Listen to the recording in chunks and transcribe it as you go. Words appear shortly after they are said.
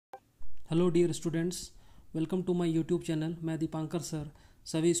Hello dear students, welcome to my YouTube channel. मैं Dipankar sir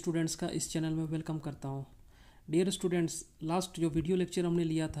सभी students का इस चैनल में वेलकम करता हूं। डियर स्टूडेंट्स, लास्ट जो वीडियो लेक्चर हमने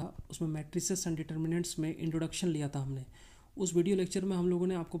लिया था उसमें मैट्रिसेस एंड डिटर्मिनेंट्स में इंट्रोडक्शन लिया था हमने। उस वीडियो लेक्चर में हम लोगों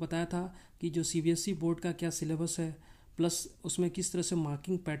ने आपको बताया था कि जो सीबीएसई बोर्ड का क्या सिलेबस है, प्लस उसमें किस तरह से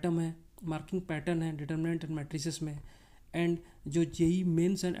मार्किंग पैटर्न है डिटर्मिनेंट एंड मैट्रिसेस में, एंड जो जेई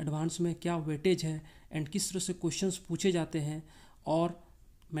मेंस एंड एडवांस में क्या वेटेज है एंड किस तरह से क्वेश्चंस पूछे जाते हैं, और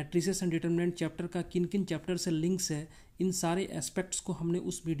मैट्रिसेस एंड डिटर्मिनेंट चैप्टर का किन किन चैप्टर से लिंक्स है, इन सारे एस्पेक्ट्स को हमने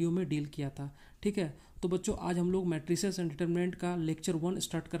उस वीडियो में डील किया था। ठीक है, तो बच्चों आज हम लोग मैट्रिसेस एंड डिटर्मिनेंट का लेक्चर 1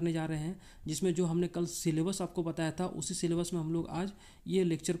 स्टार्ट करने जा रहे हैं, जिसमें जो हमने कल सिलेबस आपको बताया था उसी सिलेबस में हम लोग आज ये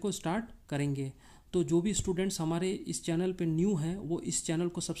लेक्चर को स्टार्ट करेंगे। तो जो भी स्टूडेंट्स हमारे इस चैनल पे न्यू हैं वो इस चैनल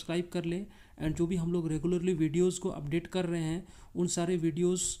को सब्सक्राइब कर ले, एंड जो भी हम लोग रेगुलरली वीडियोज़ को अपडेट कर रहे हैं उन सारे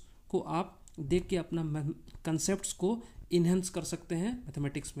वीडियोज़ को आप देख के अपना कंसेप्ट्स को इन्हेंस कर सकते हैं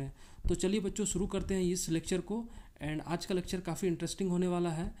मैथमेटिक्स में। तो चलिए बच्चों शुरू करते हैं इस लेक्चर को। एंड आज का लेक्चर काफ़ी इंटरेस्टिंग होने वाला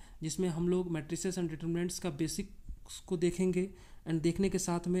है, जिसमें हम लोग मैट्रिसेस एंड डिटर्मिनेंट्स का बेसिक्स को देखेंगे, एंड देखने के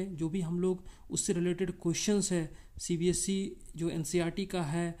साथ में जो भी हम लोग उससे रिलेटेड क्वेश्चंस है सीबीएसई जो एनसीईआरटी का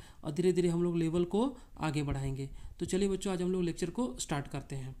है, और धीरे धीरे हम लोग लेवल को आगे बढ़ाएंगे। तो चलिए बच्चों आज हम लोग लेक्चर को स्टार्ट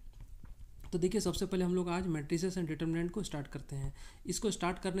करते हैं। तो देखिए, सबसे पहले हम लोग आज मैट्रिसेस एंड डिटर्मिनेंट को स्टार्ट करते हैं। इसको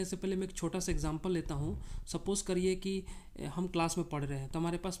स्टार्ट करने से पहले मैं एक छोटा सा एग्जांपल लेता हूँ। सपोज़ करिए कि हम क्लास में पढ़ रहे हैं, तो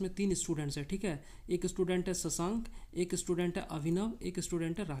हमारे पास में 3 स्टूडेंट्स हैं। ठीक है, एक स्टूडेंट है शशांक, एक स्टूडेंट है अभिनव, एक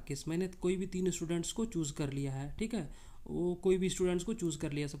स्टूडेंट है राकेश। मैंने कोई भी 3 स्टूडेंट्स को चूज़ कर लिया है। ठीक है, वो कोई भी स्टूडेंट्स को चूज़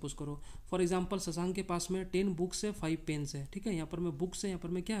कर लिया सपोज करो। फॉर एग्जांपल शशांक के पास में 10 बुक्स है, 5 पेन्स है। ठीक है, यहाँ पर में बुक्स है, यहाँ पर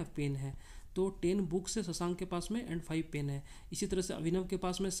में क्या है, पेन है। तो 10 बुक्स है शशांक के पास में एंड 5 पेन है। इसी तरह से अभिनव के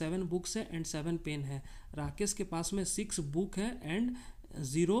पास में 7 बुक्स है एंड 7 पेन है। राकेश के पास में 6 बुक है एंड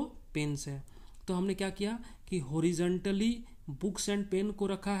 0 पेन्स है। तो हमने क्या किया कि हॉरिजॉन्टली बुक्स एंड पेन को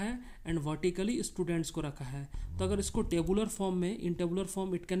रखा है एंड वर्टिकली स्टूडेंट्स को रखा है। तो अगर इसको टेबुलर फॉर्म में, इन tabular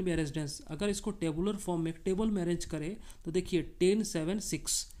form it can be arranged as, अगर इसको टेबुलर फॉर्म में एक टेबल में अरेंज करें तो देखिए 10 7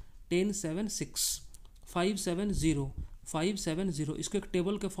 6 10 7 6 5 7 0 5 7 0, इसको एक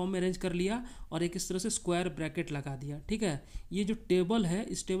टेबल के फॉर्म में अरेंज कर लिया और एक इस तरह से स्क्वायर ब्रैकेट लगा दिया। ठीक है, ये जो टेबल है,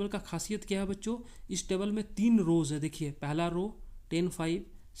 इस टेबल का खासियत क्या है बच्चों, इस टेबल में 3 रोज है। देखिए, पहला रो 10 5,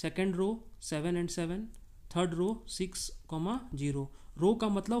 second row 7 and 7, third row 6 0। रो का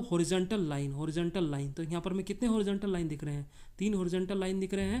मतलब हॉरिजॉन्टल लाइन। तो यहाँ पर में कितने हॉरिजॉन्टल लाइन दिख रहे हैं, 3 हॉरिजॉन्टल लाइन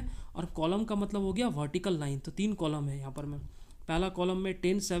दिख रहे हैं। और कॉलम का मतलब हो गया वर्टिकल लाइन, तो 3 कॉलम है यहाँ पर में। पहला कॉलम में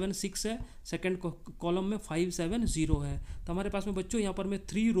 10 7 6 है, सेकंड कॉलम में 5 7 0 है। तो हमारे पास में बच्चों यहाँ पर में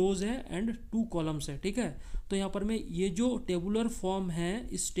 3 रोज है एंड 2 कॉलम्स है। ठीक है, तो यहाँ पर में ये जो टेबुलर फॉर्म है,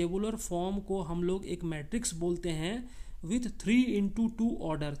 इस टेबुलर फॉर्म को हम लोग एक मैट्रिक्स बोलते हैं विथ 3x2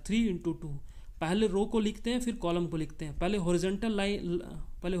 ऑर्डर। 3x2, पहले रो को लिखते हैं फिर कॉलम को लिखते हैं, पहले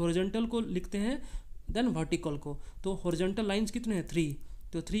हॉरिजॉन्टल को लिखते हैं देन वर्टिकल को। तो हॉरिजॉन्टल लाइंस कितने हैं, 3,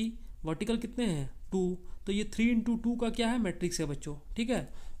 तो 3, वर्टिकल कितने हैं, 2। तो ये 3x2 का क्या है, मैट्रिक्स है बच्चों। ठीक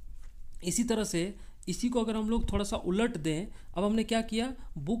है, इसी तरह से इसी को अगर हम लोग थोड़ा सा उलट दें, अब हमने क्या किया,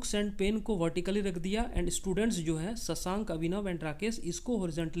 बुक्स एंड पेन को वर्टिकली रख दिया एंड स्टूडेंट्स जो है शशांक अभिनव एंड राकेश इसको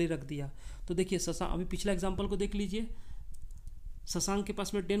हॉरिजॉन्टली रख दिया। तो देखिए शशांक, अभी पिछला एग्जांपल को देख लीजिए। शशांक के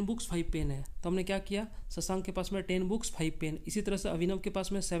पास में 10 बुक्स 5 पेन है, तो हमने क्या किया, शशांक के पास में 10 बुक्स 5 पेन। इसी तरह से अभिनव के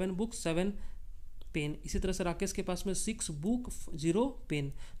पास में 7 बुक्स 7 पेन। इसी तरह से राकेश के पास में 6 बुक 0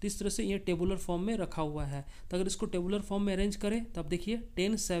 पेन। तो इस तरह से ये टेबुलर फॉर्म में रखा हुआ है। तो अगर इसको टेबुलर फॉर्म में अरेंज करें तब देखिए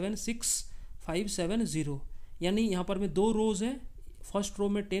 10 7 6 5 7 0, यानी यहाँ पर में 2 रोज है। फर्स्ट रो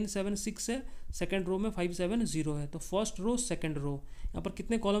में 10 7 6 है, सेकेंड रो में 5 7 0 है। तो फर्स्ट रो सेकेंड रो, यहाँ पर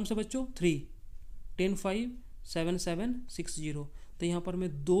कितने कॉलम्स है बच्चों, 3, 10 5 7 7 6 0। तो यहाँ पर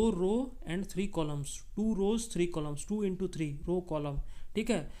में 2 row and 3 columns, 2 rose 3 columns, 2 into 3 row column.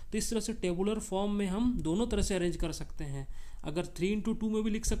 ठीक है, तो इस तरह से टेबुलर फॉर्म में हम दोनों तरह से अरेंज कर सकते हैं। अगर 3x2 में भी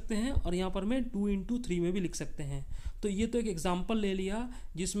लिख सकते हैं और यहाँ पर में 2x3 में भी लिख सकते हैं। तो ये तो एक एग्जांपल ले लिया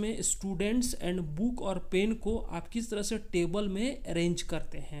जिसमें स्टूडेंट्स एंड बुक और पेन को आप किस तरह से टेबल में अरेंज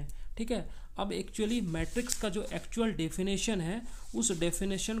करते हैं। ठीक है, अब एक्चुअली मैट्रिक्स का जो एक्चुअल डेफिनेशन है उस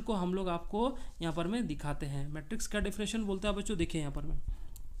डेफिनेशन को हम लोग आपको यहाँ पर में दिखाते हैं। मैट्रिक्स का डेफिनेशन बोलता है बच्चों, देखिए यहाँ पर में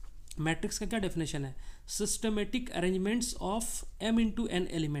मैट्रिक्स का क्या डेफिनेशन है, systematic arrangements of m into n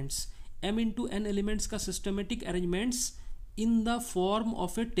elements. m into n elements का systematic arrangements in the form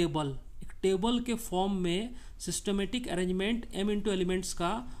of A table, एक टेबल के फॉर्म में systematic arrangement m into elements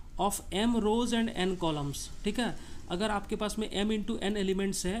का of m rose and n columns. ठीक है, अगर आपके पास में m into n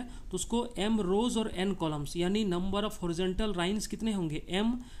एलिमेंट्स है तो उसको m रोज और n कॉलम्स, यानी नंबर ऑफ हॉरिजॉन्टल लाइंस कितने होंगे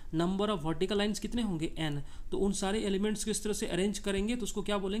m, number of vertical lines कितने होंगे n। तो उन सारे एलिमेंट्स को इस तरह से अरेंज करेंगे तो उसको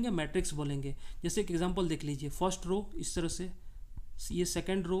क्या बोलेंगे, मैट्रिक्स बोलेंगे। जैसे एक एग्जांपल देख लीजिए, फर्स्ट रो इस तरह से, ये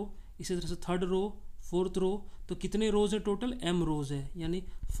सेकंड रो इसी तरह से थर्ड रो, फोर्थ रो, तो कितने रोज है टोटल, m रोज है, यानी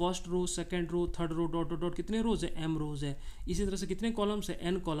first row, second row, third row, dot dot dot, कितने रोज है, m रोज है। इसी तरह से कितने कॉलम्स है,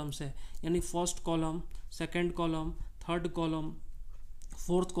 n कॉलम्स है, यानी first column, second column, third column,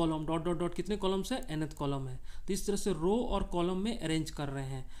 fourth column, dot dot dot, कितने कॉलम्स है, nth कॉलम है। तो इस तरह से रो और कॉलम में अरेंज कर रहे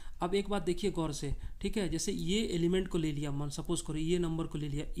हैं। अब एक बात देखिए गौर से, ठीक है, जैसे ये एलिमेंट को ले लिया, मन सपोज करो ये नंबर को ले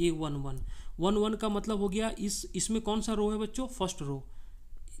लिया A11 का मतलब हो गया इसमें कौन सा रो है बच्चों, फर्स्ट रो।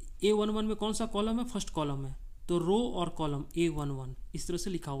 A11 में कौन सा कॉलम है, फर्स्ट कॉलम है, तो रो और कॉलम A11 इस तरह से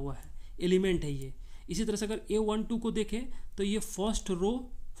लिखा हुआ है, एलिमेंट है ये। इसी तरह से अगर A12 को देखें तो ये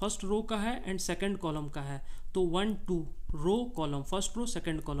फर्स्ट रो का है एंड सेकंड कॉलम का है, तो 1 2 row column, first row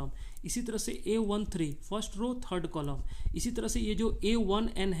second column. इसी तरह से A13 first row third column. इसी तरह से ये जो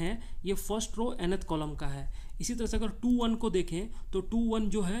A1n है ये फर्स्ट रो nth कॉलम का है। इसी तरह से अगर 2 1 को देखें तो 2 1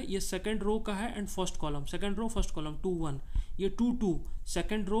 जो है ये सेकंड रो का है and first column, second row first column 2 1। ये 2 2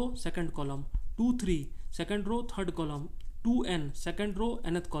 second row second column, 2 3 second row third column, 2n second row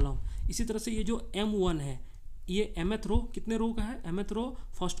nth column. इसी तरह से ये जो M1 है ये mth रो, कितने रो का है, mth row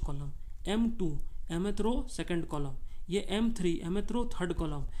first column, M2 mth row second column, ये M3 mth रो थर्ड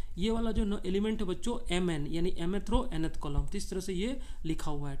कॉलम। ये वाला जो एलिमेंट है बच्चों Mn यानी mth रो nth कॉलम। तो इस तरह से ये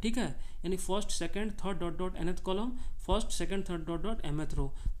लिखा हुआ है, ठीक है, यानी first second third dot dot nth column, first second third dot dot mth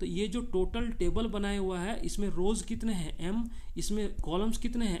रो। तो ये जो टोटल टेबल बनाया हुआ है इसमें रोज कितने हैं m, इसमें कॉलम्स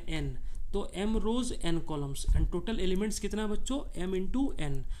कितने हैं n, तो m rose n columns and total elements कितना है बच्चों, m इंटू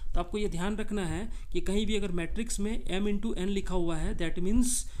n। तो आपको ये ध्यान रखना है कि कहीं भी अगर मैट्रिक्स में m इंटू n लिखा हुआ है दैट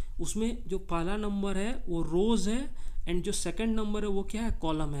मीन्स उसमें जो पहला नंबर है वो रोज है एंड जो सेकंड नंबर है वो क्या है,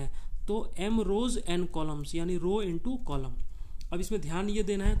 कॉलम है। तो m रोज n कॉलम्स यानी रो इंटू कॉलम। अब इसमें ध्यान ये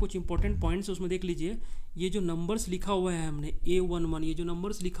देना है, कुछ इंपॉर्टेंट पॉइंट्स उसमें देख लीजिए। ये जो नंबर्स लिखा हुआ है हमने A11, ये जो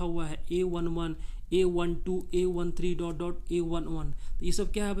नंबर्स लिखा हुआ है A11 A12 A13 dot dot A11, तो ये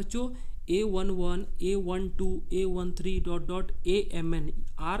सब क्या है बच्चों, A11 A12 A13 dot dot AMN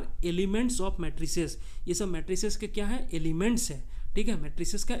are elements of matrices. ये सब मैट्रिसेस के क्या है, एलिमेंट्स है, ठीक है,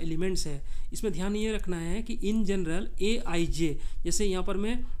 मैट्रिसेस का एलिमेंट्स है। इसमें ध्यान ये रखना है कि इन जनरल AIJ, जैसे यहाँ पर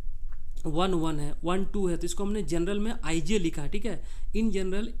में 1 1 है 1 2 है तो इसको हमने जनरल में IJ लिखा है, ठीक है। In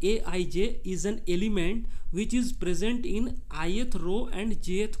general AIJ is an element which is present in ith row and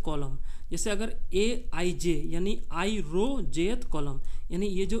jth column. जैसे अगर AIJ यानी I रो jth कॉलम, यानी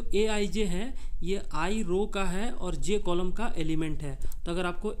ये जो AIJ है ये I रो का है और J कॉलम का एलिमेंट है। तो अगर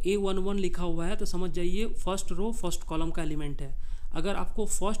आपको A11 लिखा हुआ है तो समझ जाइए फर्स्ट रो फर्स्ट कॉलम का एलिमेंट है। अगर आपको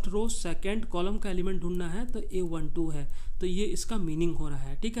फर्स्ट रो सेकंड कॉलम का एलिमेंट ढूंढना है तो A12 है, तो ये इसका मीनिंग हो रहा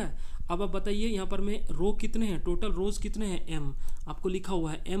है, ठीक है। अब आप बताइए यहाँ पर में रो कितने हैं, टोटल रोज कितने हैं, m, आपको लिखा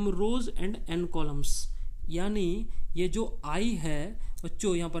हुआ है m rose and n columns, यानी ये जो I है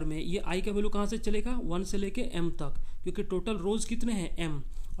बच्चों यहाँ पर में ये I का वैल्यू कहाँ से चलेगा, 1 से लेके m तक, क्योंकि टोटल रोज कितने हैं m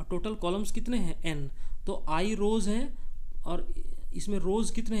और टोटल कॉलम्स कितने हैं n। तो I रोज हैं और इसमें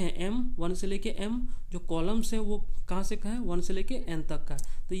रोज कितने हैं m, 1 से लेके m, जो कॉलम्स हैं वो कहाँ से कहाँ है, 1 से लेके n तक का।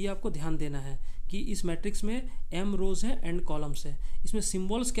 तो ये आपको ध्यान देना है कि इस मैट्रिक्स में m रोज है एंड कॉलम्स है। इसमें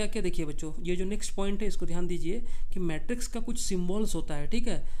सिंबल्स क्या क्या देखिए बच्चों, ये जो नेक्स्ट पॉइंट है इसको ध्यान दीजिए कि मैट्रिक्स का कुछ सिंबल्स होता है, ठीक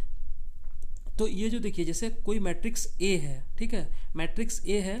है। तो ये जो देखिए जैसे कोई मैट्रिक्स A है, ठीक है, मैट्रिक्स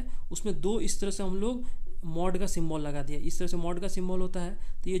A है उसमें दो इस तरह से हम लोग मॉड का सिंबल लगा दिया, इस तरह से मॉड का सिंबल होता है।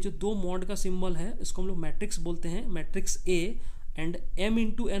 तो ये जो दो मॉड का सिंबल है इसको हम लोग मैट्रिक्स बोलते हैं, matrix A। And m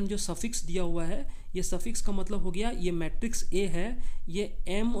into n जो सफिक्स दिया हुआ है ये सफिक्स का मतलब हो गया ये मैट्रिक्स A है, ये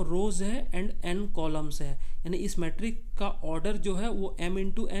m रोज है एंड n कॉलम्स है, यानी इस मैट्रिक्स का ऑर्डर जो है वो m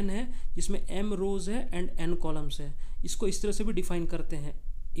इंटू n है जिसमें m रोज है एंड n कॉलम्स है। इसको इस तरह से भी डिफाइन करते हैं,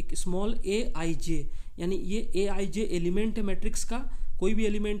 एक स्मॉल AIJ, यानी ये AIJ एलिमेंट है मैट्रिक्स का, कोई भी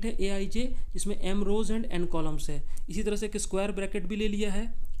एलिमेंट है AIJ जिसमें m rose and n columns है। इसी तरह से एक स्क्वायर ब्रैकेट भी ले लिया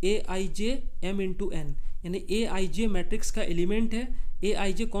है AIJ m इंटू n, यानी AIJ मैट्रिक्स का एलिमेंट है।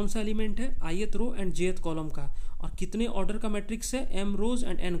 AIJ कौन सा एलिमेंट है, ith row and jth column का, और कितने ऑर्डर का मैट्रिक्स है, m rose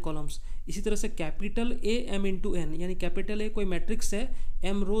and n columns. इसी तरह से capital A m into n, यानी कैपिटल A कोई मैट्रिक्स है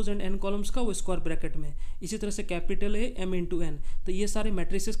m rose and n columns का, वो स्क्वायर ब्रैकेट में। इसी तरह से capital A m into n। तो ये सारे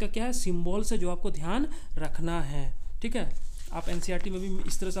मैट्रिसेस का क्या है, सिम्बॉल्स है जो आपको ध्यान रखना है, ठीक है। आप NCERT में भी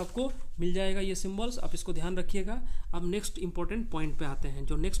इस तरह से आपको मिल जाएगा ये सिंबल्स, आप इसको ध्यान रखिएगा। अब नेक्स्ट इंपॉर्टेंट पॉइंट पे आते हैं,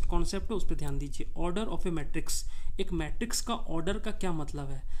 जो नेक्स्ट कॉन्सेप्ट है उस पर ध्यान दीजिए। ऑर्डर ऑफ ए मैट्रिक्स, एक मैट्रिक्स का ऑर्डर का क्या मतलब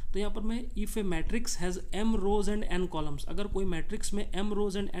है। तो यहाँ पर मैं if A matrix has m rose and n columns, अगर कोई मैट्रिक्स में m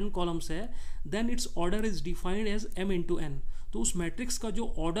rose and n columns है then it's order is defined as m into n। तो उस मैट्रिक्स का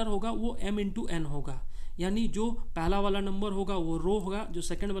जो ऑर्डर होगा वो m इंटू n होगा, यानी जो पहला वाला नंबर होगा वो रो होगा, जो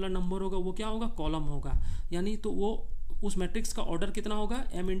सेकंड वाला नंबर होगा वो क्या होगा, कॉलम होगा। यानी तो वो उस मैट्रिक्स का ऑर्डर कितना होगा,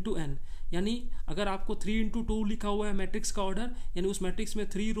 m इंटू n। यानी अगर आपको 3x2 लिखा हुआ है मैट्रिक्स का ऑर्डर, यानी उस मैट्रिक्स में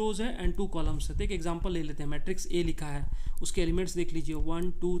 3 रोज है एंड 2 कॉलम्स है। तो एक एग्जांपल ले लेते हैं, मैट्रिक्स ए लिखा है, उसके एलिमेंट्स देख लीजिए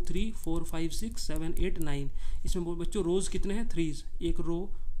 1 2 3 4 5 6 7 8 9। इसमें बच्चों रोज कितने हैं? 3, एक रो,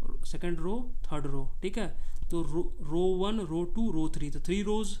 सेकंड रो, थर्ड रो, ठीक है। तो रो 1, रो 2, रो 3, तो 3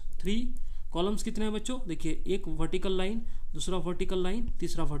 रोज, 3 कॉलम्स कितने हैं बच्चों? देखिए, एक वर्टिकल लाइन, दूसरा वर्टिकल लाइन,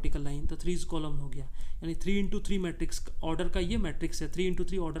 तीसरा वर्टिकल लाइन, तो 3 कॉलम हो गया। यानी 3x3 मैट्रिक्स ऑर्डर का ये मैट्रिक्स है,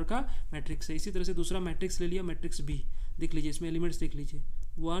 3x3 ऑर्डर का मैट्रिक्स है। इसी तरह से दूसरा मैट्रिक्स ले लिया, मैट्रिक्स बी, देख लीजिए इसमें एलिमेंट्स देख लीजिए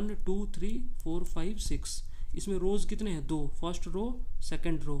 1 2 3 4 5 6। इसमें रोज कितने हैं? 2, first row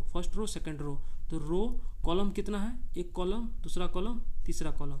second row, first row second row. तो रो कॉलम कितना है? एक कॉलम, दूसरा कॉलम,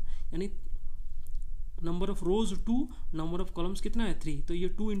 तीसरा कॉलम, यानी number of rose 2, number of columns कितना है? 3। तो ये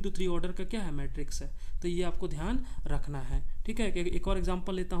 2x3 ऑर्डर का क्या है? मैट्रिक्स है। तो ये आपको ध्यान रखना है, ठीक है। एक और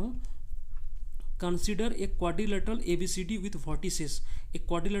एग्जांपल लेता हूँ। कंसीडर एक क्वाड्रिलेटरल एबीसीडी विथ वर्टिसेस। एक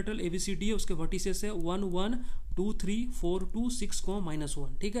क्वाड्रिलेटरल एबीसीडी है, उसके वर्टिसेस है 1 1 2 3 4 2 6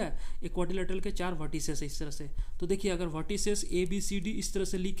 -1, ठीक है। एक क्वाड्रिलेटरल के 4 वर्टिसेस है इस तरह से। तो देखिए, अगर vertices A B C D इस तरह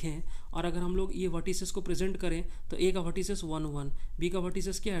से लिखें और अगर हम लोग ये वर्टिसेस को प्रेजेंट करें तो ए का वर्टिसेस 1 1, बी का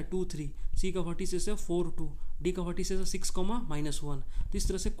वर्टिसेस क्या है? 2 3, सी का वर्टिसेस है 4 2, डी का वर्टिसेस है 6 -1। तो इस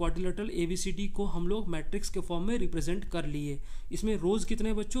तरह से क्वाड्रिलेटरल एबीसीडी को हम लोग मैट्रिक्स के फॉर्म में रिप्रेजेंट कर लिए। इसमें रोज कितने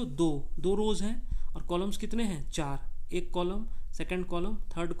हैं बच्चों? 2 रोज हैं और कॉलम्स कितने हैं? 4, एक column, second column,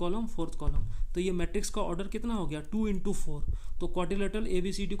 third column, fourth column. तो ये मैट्रिक्स का ऑर्डर कितना हो गया? 2x4। तो क्वाड्रिलेटरल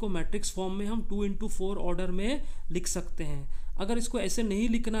एबीसीडी को मैट्रिक्स फॉर्म में हम 2x4 ऑर्डर में लिख सकते हैं। अगर इसको ऐसे नहीं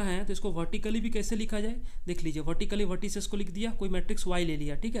लिखना है तो इसको वर्टिकली भी कैसे लिखा जाए? देख लीजिए, वर्टिकली वर्टिसेस को लिख दिया, कोई मैट्रिक्स y ले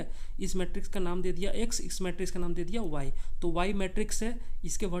लिया, ठीक है। इस मैट्रिक्स का नाम दे दिया x, इस मैट्रिक्स का नाम दे दिया y। तो y मैट्रिक्स है,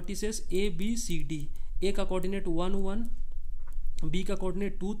 इसके vertices a b c d। a का कोऑर्डिनेट 1 1, बी का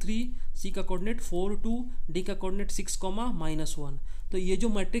कोऑर्डिनेट 2 3, सी का कोऑर्डिनेट 4 2, डी का कोऑर्डिनेट 6 -1। तो ये जो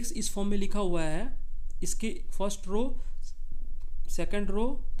मैट्रिक्स इस फॉर्म में लिखा हुआ है, इसके first row, second row,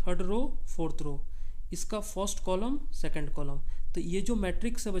 third row, fourth row, इसका फर्स्ट कॉलम, सेकंड कॉलम। तो ये जो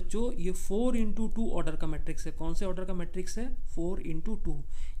मैट्रिक्स है बच्चों, ये 4x2 ऑर्डर का मैट्रिक्स है। कौन से ऑर्डर का मैट्रिक्स है? 4x2।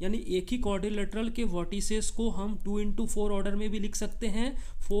 यानी एक ही क्वाड्रिलेटरल के वर्टिसेस को हम 2x4 ऑर्डर में भी लिख सकते हैं,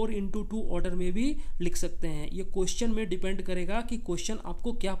 4x2 ऑर्डर में भी लिख सकते हैं। ये क्वेश्चन में डिपेंड करेगा कि क्वेश्चन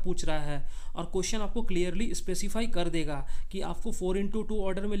आपको क्या पूछ रहा है, और क्वेश्चन आपको क्लियरली स्पेसिफाई कर देगा कि आपको 4x2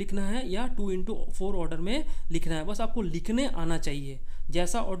 ऑर्डर में लिखना है या 2x4 ऑर्डर में लिखना है। बस आपको लिखने आना चाहिए,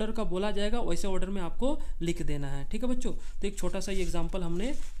 जैसा ऑर्डर का बोला जाएगा वैसे ऑर्डर में आपको लिख देना है, ठीक है बच्चों। तो एक छोटा सा ये एग्जांपल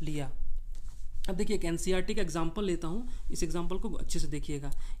हमने लिया। अब देखिए, एक एनसीईआरटी का एग्जांपल लेता हूँ, इस एग्जांपल को अच्छे से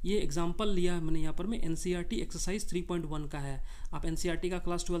देखिएगा। ये एग्जांपल लिया है मैंने यहाँ पर, मैं एनसीईआरटी एक्सरसाइज 3.1 का है। आप एनसीईआरटी का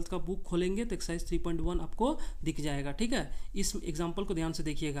क्लास 12 का बुक खोलेंगे तो एक्सरसाइज 3.1 आपको दिख जाएगा, ठीक है। इस एग्जांपल को ध्यान से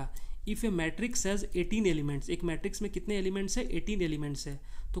देखिएगा। If A matrix has 18 elements, एक मैट्रिक्स में कितने एलिमेंट्स है? 18 एलिमेंट्स है।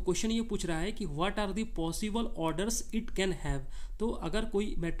 तो क्वेश्चन ये पूछ रहा है कि what are the possible orders it can have. तो अगर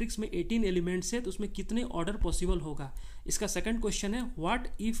कोई मैट्रिक्स में 18 एलिमेंट्स है तो उसमें कितने ऑर्डर पॉसिबल होगा। इसका सेकंड क्वेश्चन है what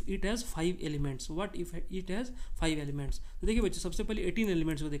if it has 5 elements, what if it has 5 elements. तो देखिए बच्चों, सबसे पहले 18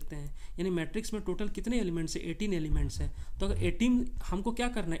 एलिमेंट्स को देखते हैं। यानी मैट्रिक्स में टोटल कितने एलिमेंट्स है? 18 एलिमेंट्स है। तो अगर 18 हमको क्या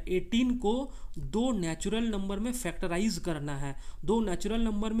करना है? 18 को 2 नेचुरल नंबर में फैक्टराइज करना है। 2 नेचुरल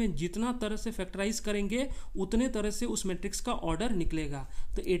नंबर में जितना तरह से फैक्टराइज करेंगे उतने तरह से उस मैट्रिक्स का ऑर्डर निकलेगा।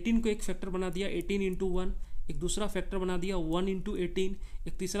 तो 18 को एक फैक्टर बना दिया 18 × 1, एक दूसरा फैक्टर बना दिया 1 × 18,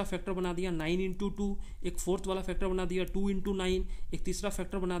 एक तीसरा फैक्टर बना दिया 9 × 2, एक फोर्थ वाला फैक्टर बना दिया 2 × 9, एक तीसरा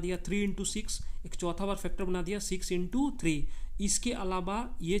फैक्टर बना दिया 3 × 6, एक चौथा बार फैक्टर बना दिया 6 × 3। इसके अलावा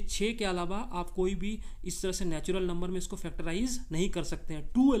ये 6 के अलावा आप कोई भी इस तरह से नेचुरल नंबर में इसको फैक्टराइज नहीं कर सकते हैं।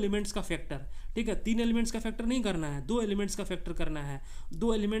 2 एलिमेंट्स का फैक्टर, ठीक है, 3 एलिमेंट्स का फैक्टर नहीं करना है, 2 एलिमेंट्स का फैक्टर करना है।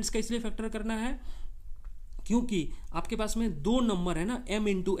 2 एलिमेंट्स का इसलिए फैक्टर करना है क्योंकि आपके पास में 2 नंबर है ना, m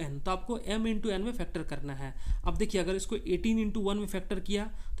 × n, तो आपको m × n में फैक्टर करना है। अब देखिए, अगर इसको 18 × 1 में फैक्टर किया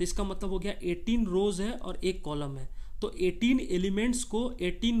तो इसका मतलब हो गया 18 रोज है और एक कॉलम है। तो 18 एलिमेंट्स को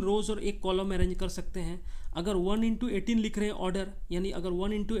 18 रोज और एक कॉलम में अरेंज कर सकते हैं। अगर 1 × 18 लिख रहे हैं ऑर्डर, यानी अगर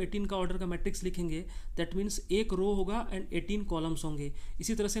 1 × 18 का ऑर्डर का मैट्रिक्स लिखेंगे दैट मीन्स एक रो होगा एंड 18 कॉलम्स होंगे।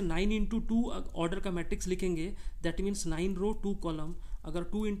 इसी तरह से 9 × 2 ऑर्डर का मैट्रिक्स लिखेंगे दैट मीन्स 9 रो 2 कॉलम। अगर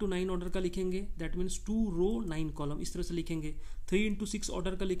 2 × 9 ऑर्डर का लिखेंगे दैट मीन्स 2 रो 9 कॉलम, इस तरह से लिखेंगे। 3 × 6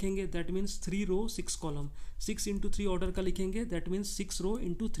 ऑर्डर का लिखेंगे that means 3 row 6 column. 6 × 3 order का लिखेंगे दैट मीन्स 6 रो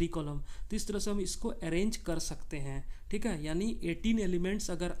 × 3 कॉलम। तो इस तरह से हम इसको अरेंज कर सकते हैं, ठीक है। यानी 18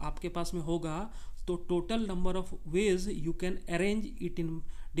 एलिमेंट्स अगर आपके पास में होगा तो total number of ways you can arrange it in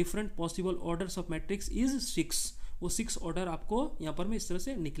different possible orders of matrix is 6। वो 6 ऑर्डर आपको यहाँ पर में इस तरह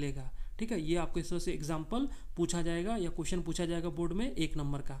से निकलेगा, ठीक है, ये आपको इस तरह से एग्जाम्पल पूछा जाएगा या क्वेश्चन पूछा जाएगा बोर्ड में 1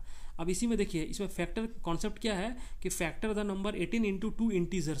 नंबर का। अब इसी में देखिए, इसमें फैक्टर कॉन्सेप्ट क्या है कि factor the number 18 into 2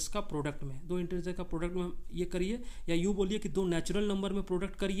 integers का प्रोडक्ट में, 2 इंटीजर का प्रोडक्ट में ये करिए, या यूँ बोलिए कि 2 नेचुरल नंबर में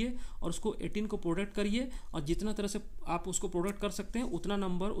प्रोडक्ट करिए और उसको 18 को प्रोडक्ट करिए, और जितना तरह से आप उसको प्रोडक्ट कर सकते हैं उतना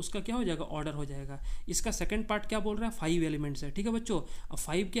नंबर उसका क्या हो जाएगा, ऑर्डर हो जाएगा। इसका सेकंड पार्ट क्या बोल रहा है, 5 एलिमेंट्स है। ठीक है बच्चों, अब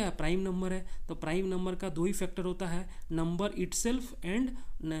 5 क्या है, प्राइम नंबर है, तो प्राइम नंबर का 2 ही फैक्टर होता है, नंबर इटसेल्फ एंड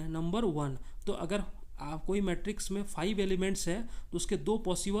नंबर 1। तो अगर आप कोई मैट्रिक्स में 5 एलिमेंट्स है तो उसके 2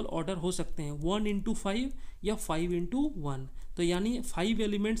 पॉसिबल ऑर्डर हो सकते हैं, 1 इंटू 5 या 5 इंटू 1। तो यानी 5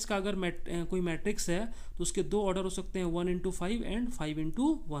 एलिमेंट्स का अगर कोई मैट्रिक्स है तो उसके 2 ऑर्डर हो सकते हैं, 1 इंटू 5 एंड 5 इंटू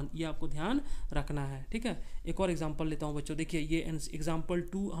 1। ये आपको ध्यान रखना है। ठीक है, एक और एग्जांपल लेता हूँ बच्चों। देखिए, ये एग्जांपल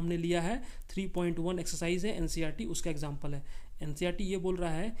 2 हमने लिया है, 3.1 एक्सरसाइज है, एनसीईआरटी उसका एग्जांपल है। एनसीईआरटी ये बोल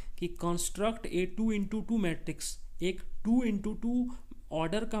रहा है कि कंस्ट्रक्ट ए 2 इंटू 2 मैट्रिक्स, एक 2 इंटू 2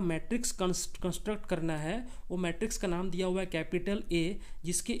 ऑर्डर का मैट्रिक्स कंस्ट्रक्ट करना है। वो मैट्रिक्स का नाम दिया हुआ है कैपिटल ए,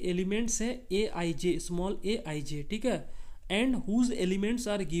 जिसके एलिमेंट्स है ए आई जे, स्मॉल ए आई जे। ठीक है, and whose elements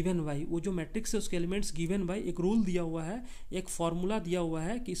are given by, वो जो मैट्रिक्स है उसके एलिमेंट्स गिवन बाई, एक रूल दिया हुआ है, एक फॉर्मूला दिया हुआ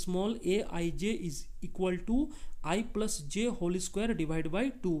है कि small A I J is equal to I plus J whole square divide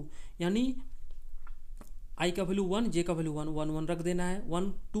by 2। यानी आई का वैल्यू 1, जे का वैल्यू 1, 1 1 रख देना है, 1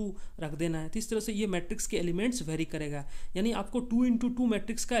 2 रख देना है। तो इस तरह से ये मैट्रिक्स के एलिमेंट्स वेरी करेगा। यानी आपको 2 इंटू 2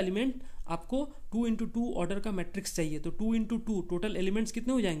 मैट्रिक्स का एलिमेंट, आपको 2 इंटू 2 ऑर्डर का मैट्रिक्स चाहिए, तो 2 इंटू 2 टोटल एलिमेंट्स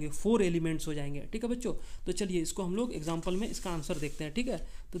कितने हो जाएंगे, 4 एलिमेंट्स हो जाएंगे। ठीक है बच्चों, तो चलिए इसको हम लोग एग्जाम्पल में इसका आंसर देखते हैं। ठीक है,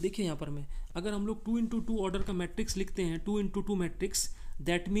 तो देखिए यहाँ पर मैं, अगर हम लोग 2 इंटू 2 ऑर्डर का मैट्रिक्स लिखते हैं, 2 into 2 matrix,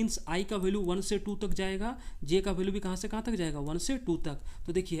 that means I का वैल्यू 1 से 2 तक जाएगा, जे का वैल्यू भी कहाँ से कहाँ तक जाएगा, 1 से 2 तक।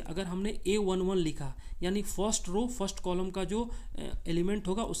 तो देखिए, अगर हमने A11 लिखा, यानी फर्स्ट रो फर्स्ट कॉलम का जो एलिमेंट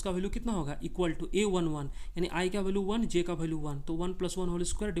होगा उसका वैल्यू कितना होगा, इक्वल टू A11, यानी आई का वैल्यू 1, जे का वैल्यू 1, तो 1 + 1 whole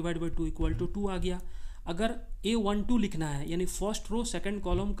square divide by 2 equal to 2 आ गया। अगर A12 लिखना है, यानी फर्स्ट रो सेकंड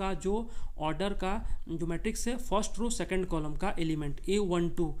कॉलम का जो ऑर्डर का जो मैट्रिक्स है, फर्स्ट रो सेकंड कॉलम का एलिमेंट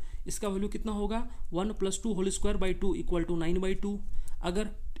A12, इसका वैल्यू कितना होगा, 1 + 2 whole square by 2 equal to 9/2। अगर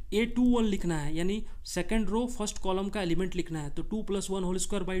A21 लिखना है, यानी सेकंड रो फर्स्ट कॉलम का एलिमेंट लिखना है, तो 2 + 1 होल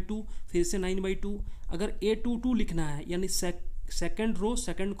स्क्वायर बाई 2, फिर से 9/2। अगर A22 लिखना है, यानी सेकंड रो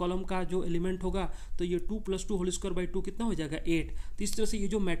सेकंड कॉलम का जो एलिमेंट होगा, तो ये 2 + 2 होल स्क्वायर बाई 2 कितना हो जाएगा, 8। तो इस तरह से ये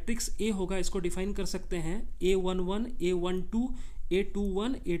जो मैट्रिक्स ए होगा इसको डिफाइन कर सकते हैं, A11, A12,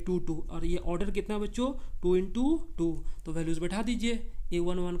 A21, A22, और ये ऑर्डर कितना बच्चों, 2 इंटू 2। तो वैल्यूज बैठा दीजिए,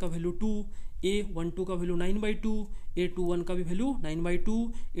 A11 का वैल्यू 2, A12 का वैल्यू 9/2, A21 का भी वैल्यू 9/2,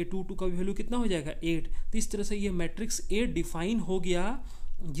 A22 का भी वैल्यू कितना हो जाएगा, 8। तो इस तरह से ये मैट्रिक्स ए डिफाइन हो गया,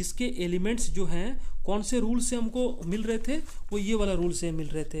 जिसके एलिमेंट्स जो हैं कौन से रूल से हमको मिल रहे थे, वो ये वाला रूल से मिल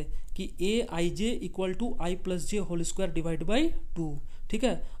रहे थे कि ए आई J equal to I plus J whole square divide by 2। ठीक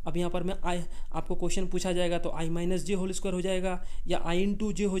है, अब यहाँ पर मैं आई, आपको क्वेश्चन पूछा जाएगा तो आई माइनस जे होल स्क्वायर हो जाएगा, या आई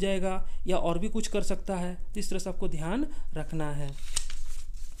इंटू जे हो जाएगा, या और भी कुछ कर सकता है। तो इस तरह से आपको ध्यान रखना है।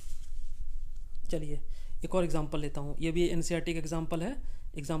 चलिए एक और एग्जांपल लेता हूँ, ये भी एनसीईआरटी का एग्जांपल है,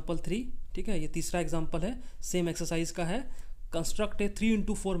 एग्जांपल 3। ठीक है, ये तीसरा एग्जांपल है, सेम एक्सरसाइज का है। कंस्ट्रक्ट ए 3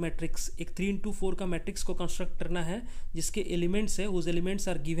 इंटू 4 मैट्रिक्स, एक 3 इंटू 4 का मैट्रिक्स को कंस्ट्रक्ट करना है, जिसके एलिमेंट्स है उस एलिमेंट्स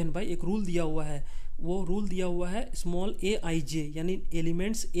आर गिवन बाई, एक रूल दिया हुआ है, वो रूल दिया हुआ है स्मॉल ए आई जे, यानी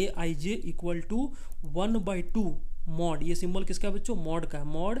elements A I J equal to 1/2 mod, ये सिंबल किसका बच्चों, मॉड का,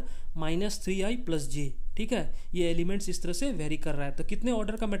 मॉड -3i + j। ठीक है, ये एलिमेंट्स इस तरह से वेरी कर रहा है। तो कितने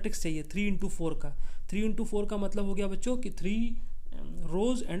ऑर्डर का मैट्रिक्स चाहिए, 3 इंटू 4 का। 3 इंटू 4 का मतलब हो गया बच्चों कि 3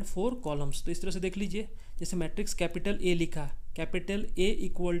 रोज एंड 4 कॉलम्स। तो इस तरह से देख लीजिए, जैसे मैट्रिक्स कैपिटल ए लिखा, capital A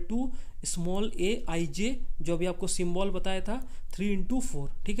equal to small ए आई जे, जो अभी आपको सिंबल बताया था, 3 इंटू 4।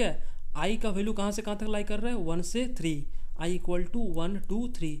 ठीक है, आई का वैल्यू कहाँ से कहाँ तक लाई कर रहा है, 1 से 3, आई इक्वल टू 1 2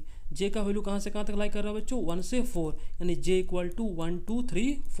 3। जे का वैल्यू कहाँ से कहाँ तक लाई कर रहा है बच्चों, 1 से 4, यानी जे इक्वल टू 1 2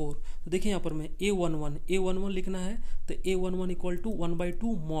 3 4। तो देखिए यहाँ पर मैं A11 लिखना है, तो A11 इक्वल टू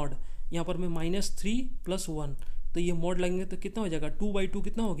 1/2 मॉड, यहाँ पर मैं -3 + 1, तो ये मॉड लगेंगे तो कितना हो जाएगा, 2/2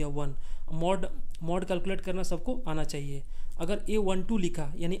 कितना हो गया, 1। मॉड कैलकुलेट करना सबको आना चाहिए। अगर A12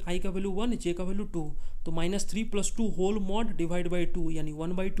 लिखा, यानी आई का वैल्यू 1, जे का वैल्यू 2, तो -3 + 2 होल मॉड डिवाइड बाई 2, यानी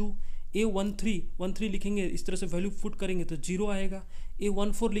 1/2। A13 लिखेंगे, इस तरह से वैल्यू पुट करेंगे तो 0 आएगा।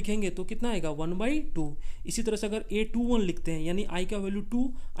 A14 लिखेंगे तो कितना आएगा, 1/2। इसी तरह से अगर A21 लिखते हैं, यानी आई का वैल्यू 2,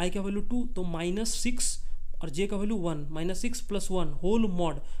 आई का वैल्यू 2, तो -6 और जे का वैल्यू 1, -6 + 1 होल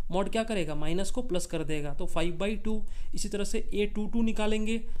मॉड क्या करेगा, माइनस को प्लस कर देगा, तो 5/2। इसी तरह से A22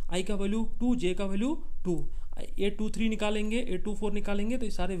 निकालेंगे, आई का वैल्यू 2, जे का वैल्यू 2, A23 निकालेंगे, A24 निकालेंगे, तो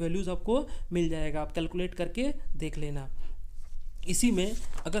ये सारे वैल्यूज़ आपको मिल जाएगा, आप कैलकुलेट करके देख लेना। इसी में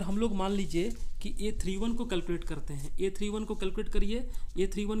अगर हम लोग मान लीजिए कि A31 को कैलकुलेट करते हैं, A31 को कैलकुलेट करिए,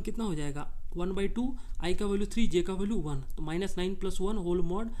 A31 कितना हो जाएगा 1/2, आई का वैल्यू 3, जे का वैल्यू 1, तो -9 + 1 होल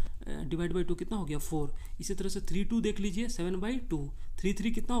मॉड डिवाइड बाई 2 कितना हो गया 4। इसी तरह से 32 देख लीजिए 7/2,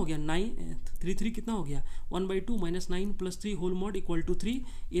 33 कितना हो गया 9, 33 कितना हो गया 1/2 -9 + 3 whole mod equal to 3।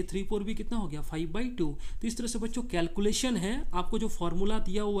 A34 भी कितना हो गया 5/2। तो इस तरह से बच्चों कैलकुलेशन है, आपको जो फॉर्मूला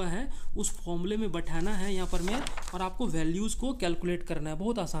दिया हुआ है उस फॉर्मूले में बैठाना है यहाँ पर में, और आपको वैल्यूज़ को कैलकुलेट करना है।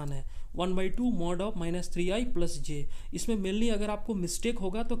 बहुत आसान है, 1/2 मॉड ऑफ -3i + j। इसमें मेनली अगर आपको मिस्टेक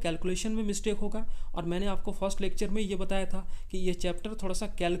होगा तो कैलकुलेशन में मिस्टेक होगा, और मैंने आपको फर्स्ट लेक्चर में ये बताया था कि ये चैप्टर थोड़ा सा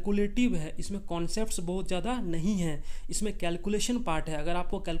कैलकुलेटिव है, इसमें कॉन्सेप्ट्स बहुत ज़्यादा नहीं है, इसमें कैलकुलेशन पार्ट है। अगर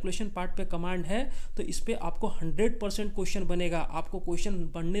आपको कैलकुलेशन पार्ट पे कमांड है तो इस पर आपको 100% क्वेश्चन बनेगा। आपको क्वेश्चन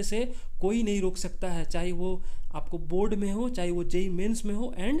बनने से कोई नहीं रोक सकता है, चाहे वो आपको बोर्ड में हो, चाहे वो जेई मेंस में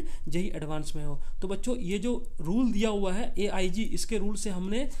हो एंड जेई एडवांस में हो। तो बच्चों ये जो रूल दिया हुआ है AIG, इसके रूल से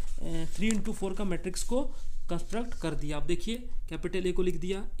हमने 3x4 का मैट्रिक्स को कंस्ट्रक्ट कर दिया। आप देखिए कैपिटल A को लिख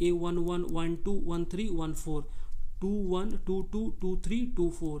दिया A11 1 2 1 3 1 4, 2 1 2 2 2 3 2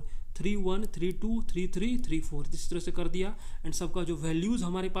 4, 3 1 3 2 3 3 3 4, इस तरह से कर दिया। एंड सबका जो वैल्यूज़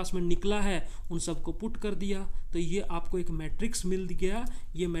हमारे पास में निकला है उन सबको पुट कर दिया, तो ये आपको एक मैट्रिक्स मिल गया।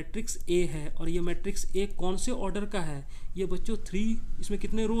 ये मैट्रिक्स A है, और ये मैट्रिक्स A कौन से ऑर्डर का है? ये बच्चों 3, इसमें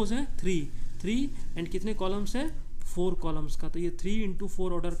कितने रोज हैं 3 एंड कितने कॉलम्स हैं 4 कॉलम्स का। तो ये 3 ×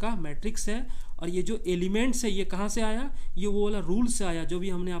 4 ऑर्डर का मैट्रिक्स है। और ये जो एलिमेंट्स है ये कहाँ से आया? ये वो वाला रूल से आया जो भी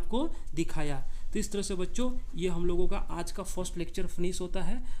हमने आपको दिखाया। तो इस तरह से बच्चों ये हम लोगों का आज का फर्स्ट लेक्चर फिनिश होता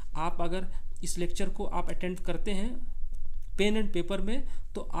है। आप अगर इस लेक्चर को आप अटेंड करते हैं पेन एंड पेपर में,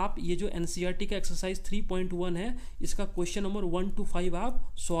 तो आप ये जो NCERT का एक्सरसाइज 3.1 है इसका क्वेश्चन नंबर 1 to 5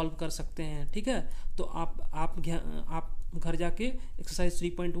 आप सॉल्व कर सकते हैं। ठीक है, तो आप घर जाके एक्सरसाइज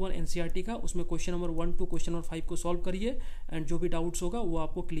 3.1 NCERT का उसमें question number 1 to question number 5 को सॉल्व करिए, एंड जो भी डाउट्स होगा वो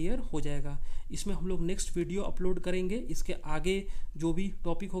आपको क्लियर हो जाएगा। इसमें हम लोग नेक्स्ट वीडियो अपलोड करेंगे, इसके आगे जो भी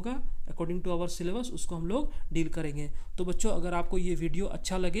टॉपिक होगा अकॉर्डिंग टू आवर सिलेबस उसको हम लोग डील करेंगे। तो बच्चों अगर आपको ये वीडियो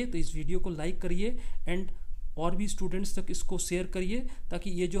अच्छा लगे तो इस वीडियो को लाइक करिए एंड और भी स्टूडेंट्स तक इसको शेयर करिए, ताकि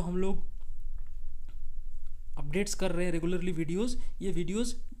ये जो हम लोग अपडेट्स कर रहे हैं रेगुलरली वीडियोस, ये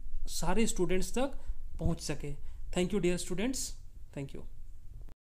वीडियोस सारे स्टूडेंट्स तक पहुंच सके। Thank you dear students, thank you.